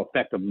domino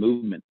effect of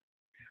movement.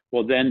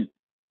 Well, then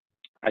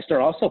I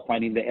started also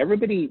finding that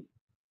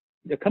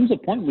there comes a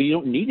point where you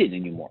don't need it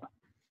anymore.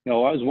 I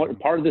was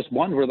part of this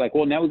one where like,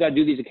 well, now we got to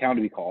do these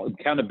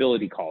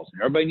accountability calls,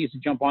 and everybody needs to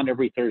jump on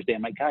every Thursday.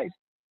 I'm like, guys,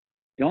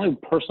 the only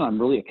person I'm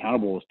really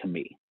accountable is to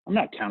me. I'm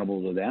not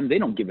accountable to them. They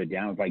don't give a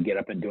damn if I get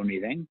up and do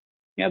anything.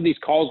 You have these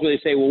calls where they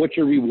say, well, what's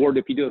your reward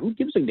if you do it? Who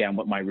gives a damn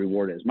what my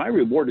reward is? My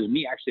reward is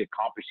me actually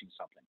accomplishing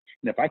something.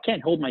 And if I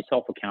can't hold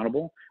myself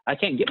accountable, I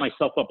can't get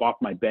myself up off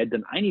my bed,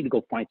 then I need to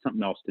go find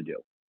something else to do.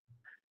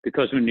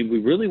 Because when we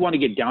really want to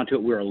get down to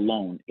it, we're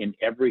alone in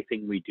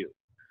everything we do.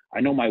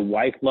 I know my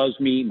wife loves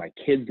me, my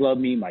kids love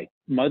me, my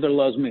mother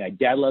loves me, my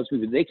dad loves me,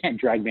 but they can't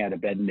drag me out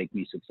of bed and make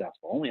me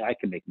successful. Only I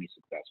can make me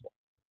successful.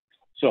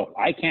 So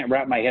I can't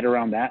wrap my head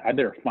around that. I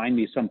better find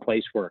me some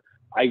place where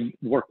I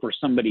work for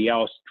somebody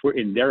else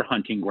in their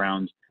hunting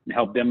grounds and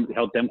help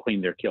them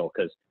clean their kill.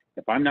 Because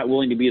if I'm not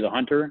willing to be the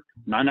hunter,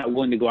 and I'm not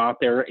willing to go out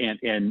there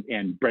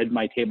and bread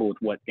my table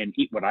with and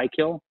eat what I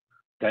kill,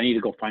 then I need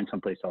to go find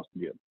someplace else to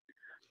do it.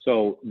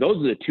 So those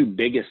are the 2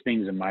 biggest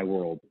things in my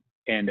world.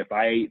 And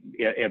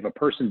if a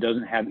person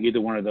doesn't have either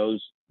one of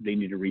those, they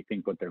need to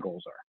rethink what their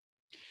goals are.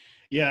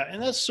 Yeah.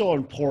 And that's so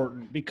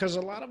important, because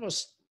a lot of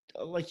us,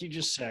 like you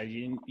just said,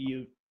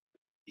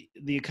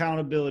 the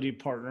accountability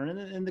partner,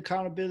 and the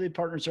accountability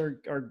partners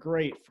are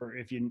great for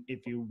if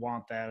you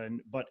want that.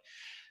 But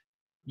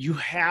you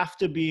have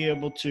to be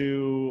able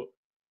to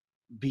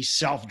be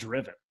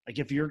self-driven. Like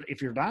if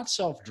you're not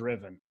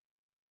self-driven,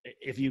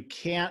 if you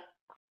can't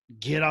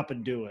get up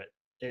and do it,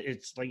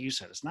 it's like you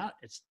said, it's not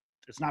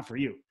for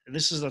you.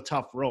 This is a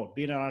tough road.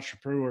 Being an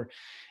entrepreneur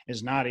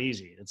is not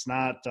easy. It's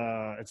not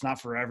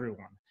for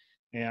everyone,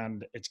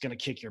 and it's going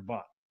to kick your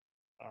butt.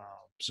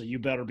 So you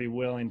better be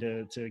willing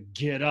to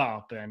get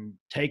up and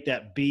take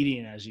that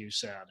beating, as you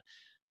said,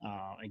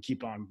 and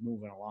keep on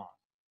moving along.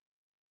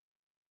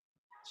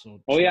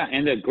 Yeah.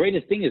 And the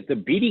greatest thing is the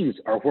beatings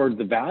are where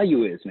the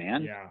value is,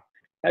 man. Yeah.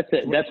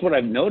 That's what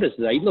I've noticed.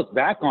 Is I look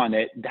back on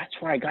it. That's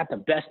where I got the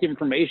best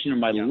information in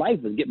my life,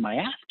 was getting my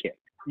ass kicked.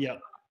 Yeah.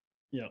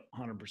 Yeah,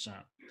 100%.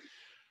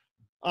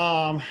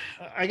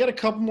 I got a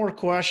couple more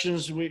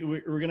questions. We're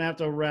going to have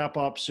to wrap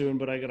up soon,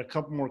 but I got a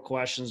couple more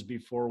questions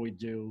before we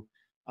do.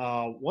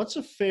 What's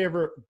a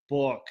favorite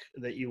book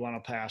that you want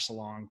to pass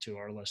along to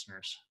our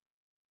listeners?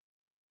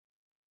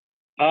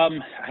 I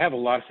have a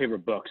lot of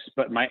favorite books,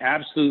 but my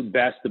absolute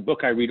best, the book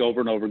I read over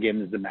and over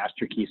again, is The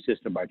Master Key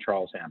System by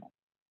Charles Haanel.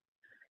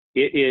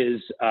 It is,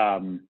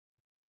 I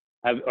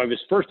was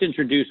first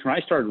introduced, when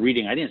I started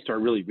reading, I didn't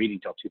start really reading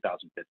until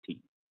 2015.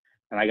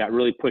 And I got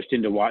really pushed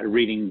into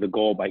reading The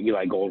Goal by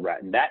Eli Goldratt.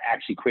 And that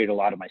actually created a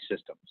lot of my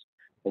systems.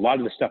 A lot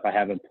of the stuff I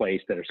have in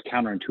place that is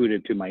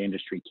counterintuitive to my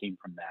industry came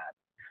from that.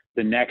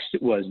 The next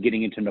was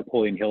getting into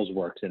Napoleon Hill's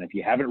works. And if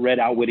you haven't read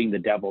Outwitting the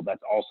Devil,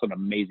 that's also an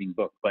amazing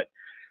book. But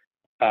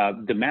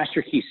the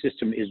Master Key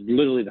System is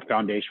literally the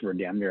foundation for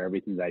damn near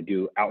everything that I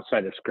do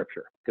outside of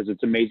Scripture, because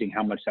it's amazing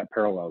how much that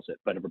parallels it.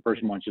 But if a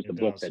person wants just a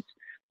book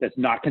that's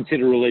not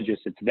considered religious,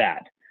 it's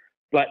that.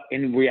 But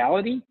in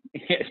reality,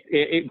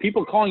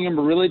 people calling them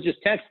a religious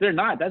text, they're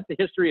not. That's the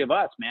history of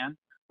us, man.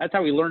 That's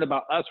how we learn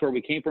about us, where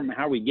we came from, and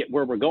how we get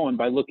where we're going,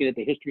 by looking at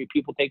the history of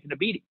people taking a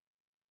beating.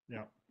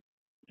 Yeah.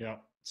 Yeah.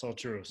 So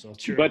true. So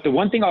true. But the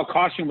one thing I'll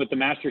caution with the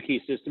Master Key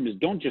System is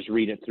don't just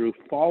read it through,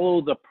 follow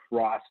the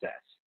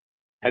process.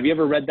 Have you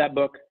ever read that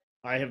book?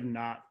 I have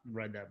not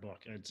read that book.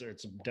 It's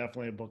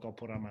definitely a book I'll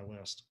put on my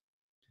list.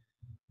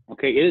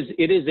 Okay.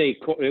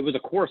 It was a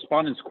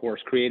correspondence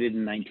course created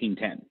in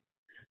 1910.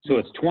 So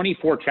it's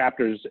 24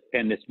 chapters,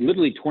 and it's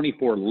literally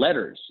 24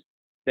 letters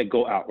that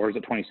go out, or is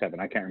it 27?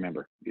 I can't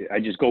remember. I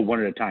just go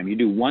one at a time. You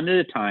do one at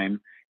a time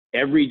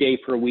every day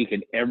for a week,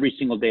 and every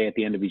single day at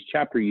the end of each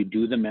chapter, you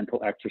do the mental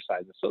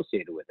exercise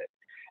associated with it.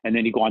 And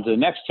then you go on to the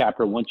next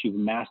chapter once you've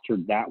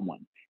mastered that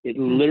one. It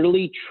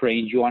literally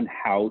trains you on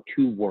how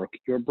to work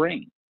your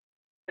brain,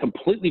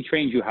 completely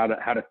trains you how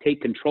to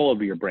take control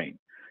of your brain.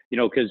 You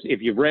know, because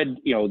if you've read,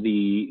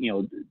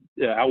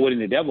 Outwitting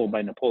the Devil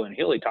by Napoleon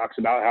Hill, he talks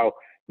about how,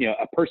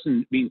 a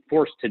person being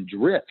forced to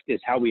drift is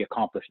how we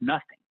accomplish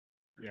nothing.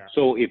 Yeah.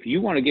 So if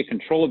you want to get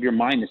control of your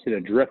mind instead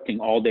of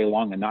drifting all day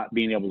long and not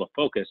being able to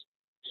focus,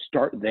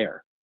 start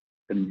there.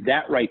 And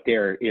that right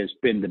there has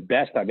been the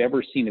best I've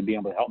ever seen to be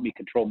able to help me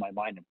control my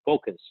mind and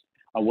focus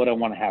on what I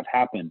want to have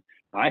happen.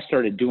 I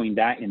started doing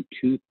that in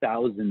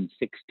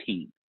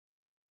 2016.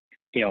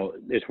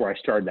 Is where I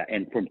started that.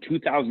 And from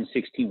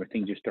 2016, where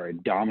things just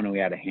started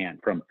dominoing out of hand,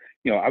 from,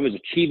 I was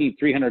achieving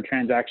 300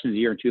 transactions a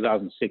year in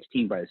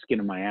 2016 by the skin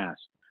of my ass.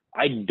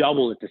 I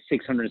doubled it to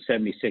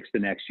 676 the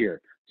next year,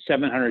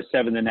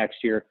 707 the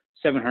next year,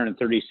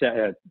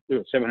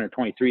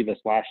 723 this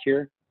last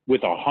year,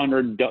 with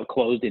 100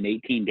 closed in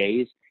 18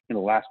 days in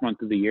the last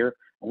month of the year.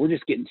 And we're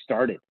just getting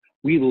started.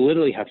 We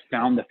literally have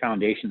found the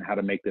foundation how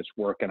to make this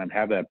work. And I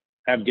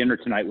have dinner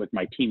tonight with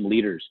my team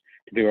leaders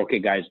to figure, okay,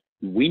 guys,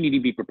 we need to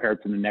be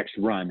prepared for the next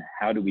run.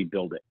 How do we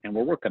build it? And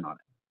we're working on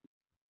it.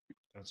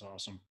 That's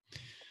awesome.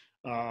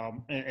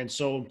 And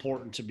so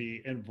important to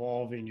be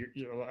involving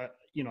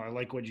I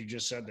like what you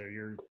just said there.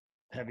 You're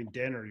having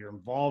dinner, you're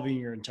involving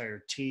your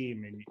entire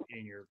team,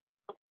 and you're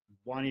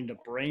wanting to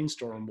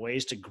brainstorm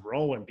ways to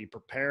grow and be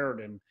prepared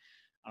and,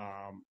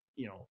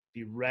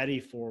 be ready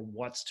for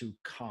what's to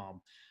come.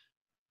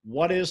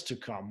 What is to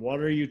come? What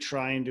are you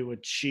trying to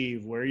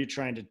achieve? Where are you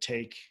trying to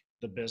take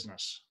the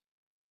business?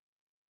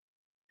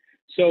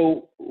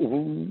 So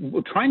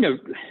we're trying to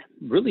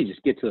really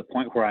just get to the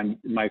point where I'm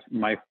my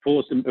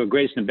fullest,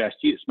 greatest and best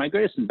use. My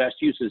greatest and best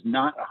use is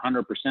not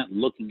 100%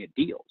 looking at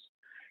deals.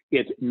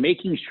 It's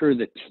making sure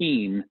the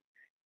team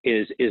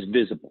is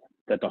visible,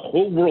 that the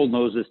whole world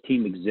knows this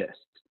team exists.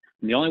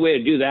 And the only way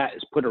to do that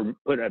is put a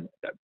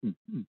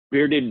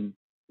bearded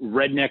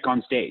redneck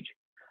on stage.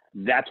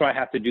 That's why I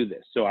have to do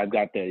this. So I've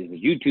got the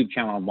YouTube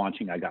channel I'm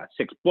launching. I got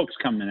 6 books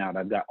coming out.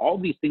 I've got all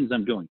these things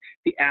I'm doing.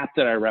 The app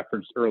that I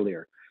referenced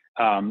earlier.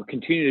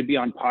 Continue to be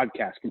on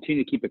podcasts,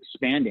 continue to keep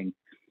expanding.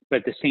 But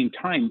at the same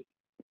time,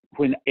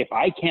 if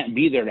I can't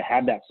be there to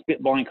have that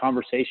spitballing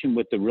conversation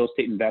with the real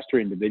estate investor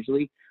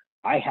individually,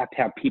 I have to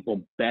have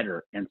people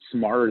better and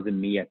smarter than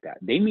me at that.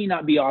 They may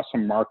not be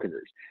awesome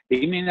marketers.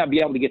 They may not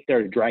be able to get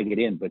there to drag it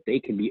in, but they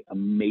can be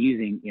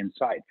amazing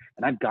inside.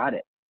 And I've got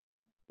it.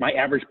 My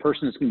average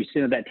person that's going to be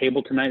sitting at that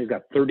table tonight has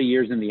got 30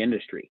 years in the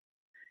industry.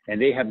 And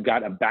they have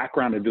got a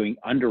background of doing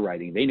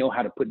underwriting. They know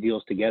how to put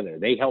deals together.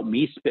 They help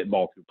me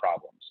spitball through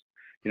problems,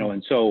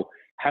 and so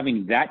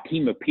having that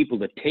team of people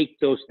to take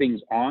those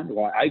things on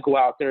while I go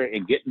out there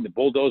and get in the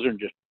bulldozer and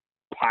just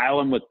pile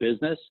them with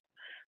business.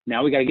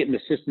 Now we got to get into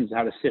systems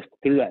how to sift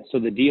through that. So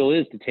the deal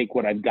is to take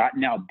what I've got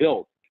now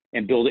built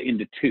and build it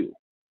into 2,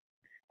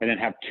 and then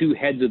have 2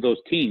 heads of those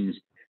teams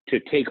to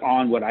take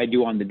on what I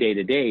do on the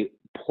day-to-day,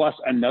 plus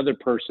another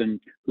person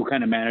who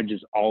kind of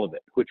manages all of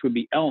it, which would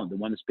be Ellen, the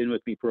one that's been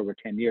with me for over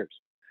 10 years.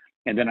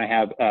 And then I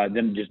have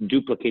them just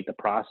duplicate the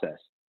process.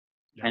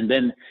 Yeah. And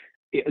then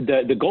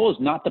the goal is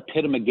not to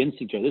pit them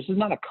against each other. This is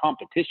not a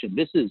competition.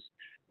 This is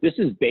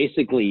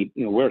basically,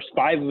 where's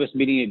 5 of us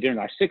meeting at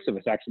dinner. 6 of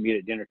us actually meet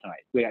at dinner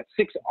tonight. We got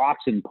 6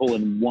 oxen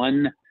pulling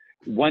one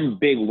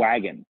big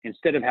wagon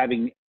instead of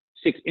having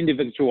 6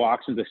 individual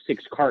oxen with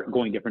 6 cart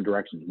going different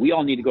directions. We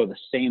all need to go the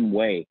same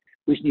way.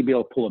 We just need to be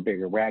able to pull a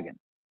bigger wagon.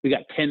 We've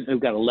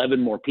got 11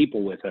 more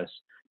people with us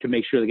to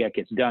make sure that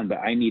gets done, but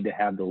I need to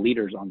have the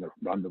leaders on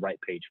the right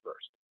page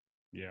first.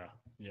 Yeah,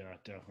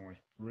 definitely.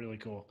 Really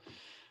cool.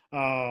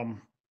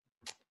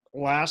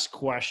 Last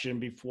question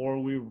before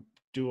we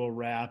do a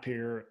wrap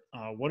here.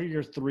 What are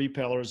your 3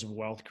 pillars of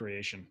wealth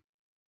creation?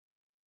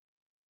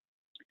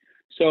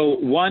 So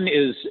one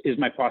is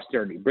my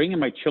posterity. Bringing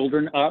my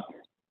children up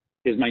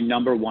is my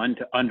number one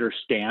to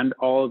understand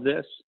all of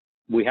this.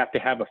 We have to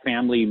have a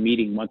family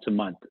meeting once a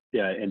month,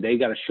 and they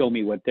got to show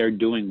me what they're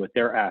doing with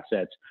their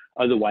assets.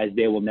 Otherwise,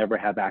 they will never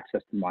have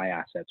access to my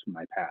assets from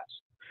my past.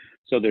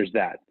 So there's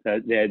that.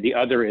 The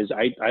other is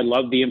I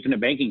love the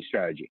infinite banking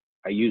strategy.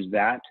 I use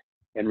that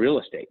and real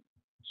estate.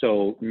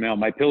 So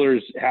my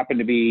pillars happen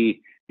to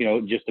be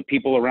just the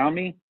people around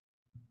me,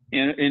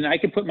 and I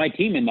can put my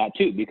team in that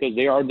too, because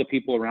they are the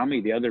people around me.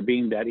 The other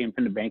being that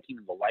infinite banking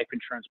and the life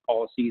insurance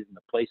policies and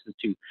the places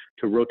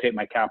to rotate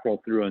my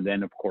capital through, and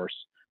then of course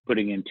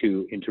putting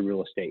into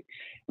real estate.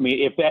 I mean,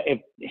 if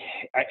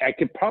I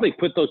could probably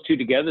put those two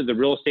together, the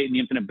real estate and the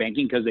infinite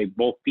banking, because they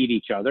both feed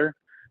each other.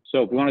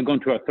 So if we want to go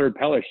into a third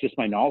pillar, it's just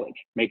my knowledge,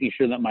 making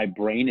sure that my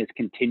brain is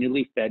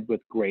continually fed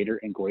with greater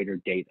and greater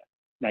data.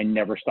 And I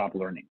never stop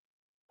learning.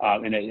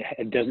 And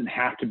it doesn't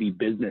have to be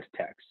business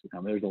text.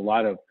 There's a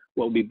lot of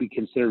what would be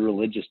considered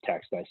religious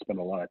text that I spend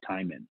a lot of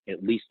time in,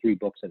 at least 3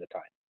 books at a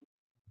time.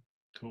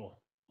 Cool.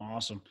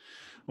 Awesome.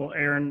 Well,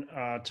 Aaron,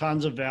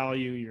 tons of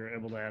value you're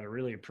able to add. I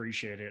really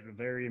appreciate it.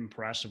 Very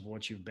impressive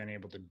what you've been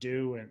able to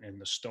do,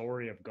 and the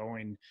story of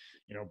going,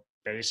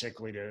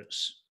 basically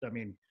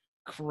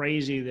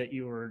crazy that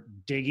you were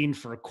digging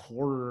for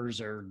quarters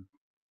or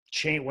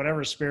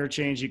whatever spare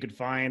change you could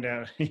find,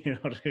 to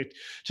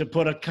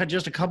put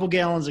just a couple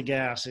gallons of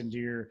gas into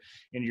your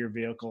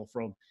vehicle,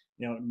 from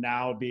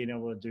now being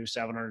able to do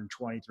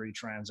 723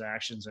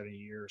 transactions in a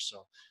year.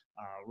 So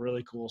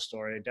really cool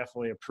story. I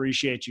definitely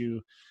appreciate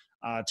you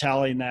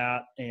telling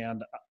that.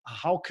 And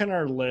how can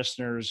our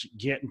listeners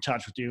get in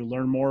touch with you,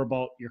 learn more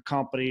about your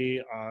company,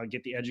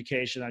 get the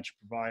education that you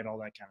provide, all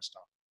that kind of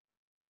stuff?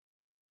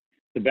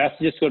 The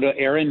best is just go to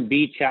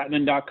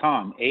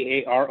aaronbchapman.com,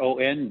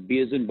 AARON, B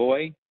as in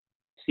boy,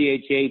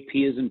 CHAP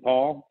as in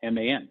Paul,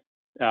 MAN.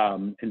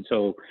 And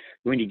so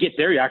when you get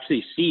there, you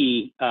actually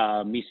see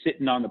me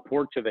sitting on the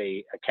porch of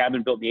a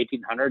cabin built in the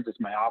 1800s.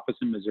 It's my office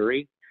in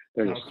Missouri.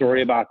 There's a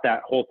story about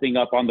that whole thing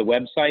up on the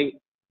website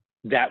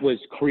that was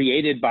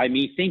created by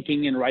me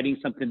thinking and writing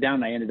something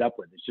down I ended up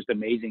with. It's just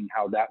amazing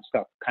how that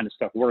kind of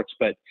stuff works.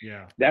 But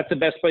yeah, that's the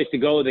best place to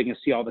go. They can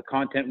see all the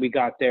content we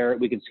got there.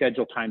 We can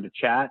schedule time to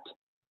chat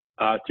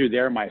through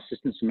there. My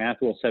assistant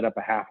Samantha will set up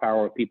a half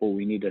hour of people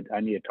I need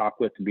to talk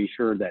with to be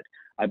sure that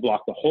I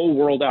block the whole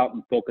world out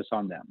and focus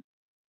on them.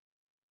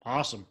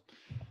 Awesome.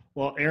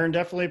 Well, Aaron,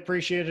 definitely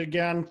appreciate it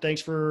again.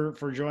 Thanks for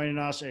joining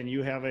us, and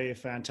you have a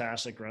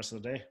fantastic rest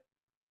of the day.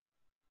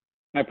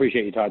 I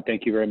appreciate you, Todd.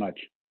 Thank you very much.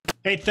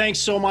 Hey, thanks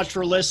so much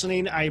for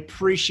listening. I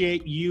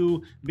appreciate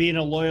you being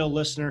a loyal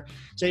listener.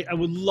 I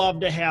would love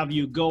to have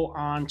you go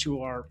on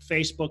to our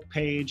Facebook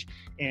page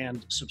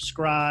and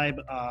subscribe,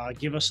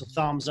 give us a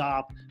thumbs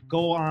up,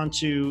 go on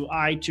to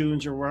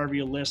iTunes or wherever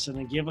you listen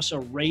and give us a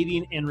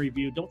rating and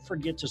review. Don't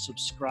forget to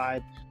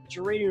subscribe. But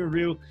your rating and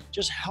review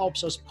just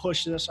helps us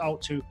push this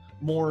out to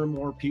more and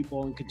more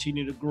people and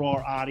continue to grow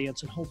our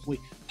audience and hopefully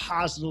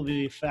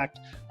positively affect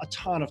a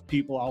ton of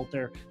people out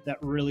there that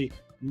really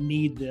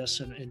need this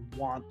and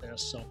want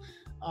this. So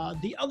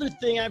the other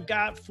thing I've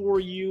got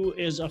for you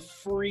is a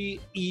free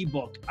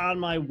ebook on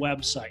my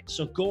website.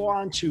 So go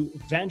on to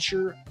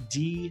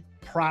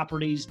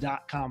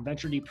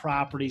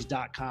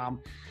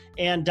venturedproperties.com,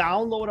 and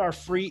download our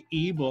free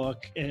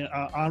ebook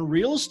on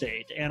real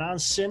estate and on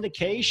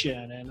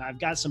syndication. And I've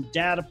got some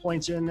data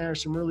points in there,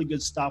 some really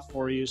good stuff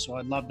for you. So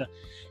I'd love to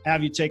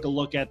have you take a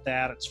look at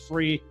that. It's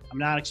free. I'm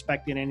not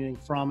expecting anything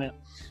from it.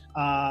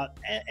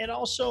 And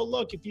also,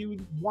 look, if you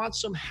want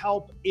some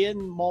help in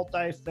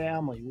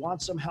multifamily,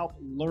 want some help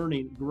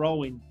learning,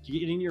 growing,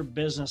 getting your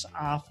business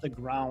off the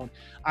ground,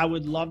 I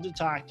would love to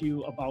talk to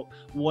you about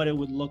what it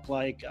would look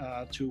like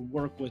to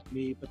work with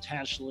me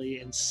potentially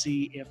and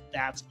see if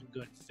that's a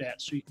good fit.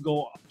 So you can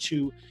go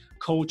to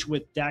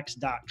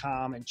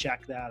coachwithdex.com and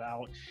check that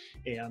out,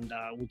 and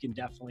we can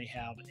definitely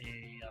have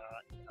a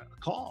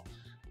call.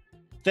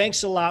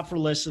 Thanks a lot for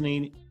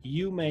listening.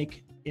 You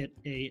make it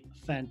a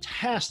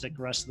fantastic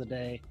rest of the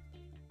day.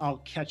 I'll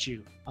catch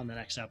you on the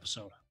next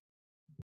episode.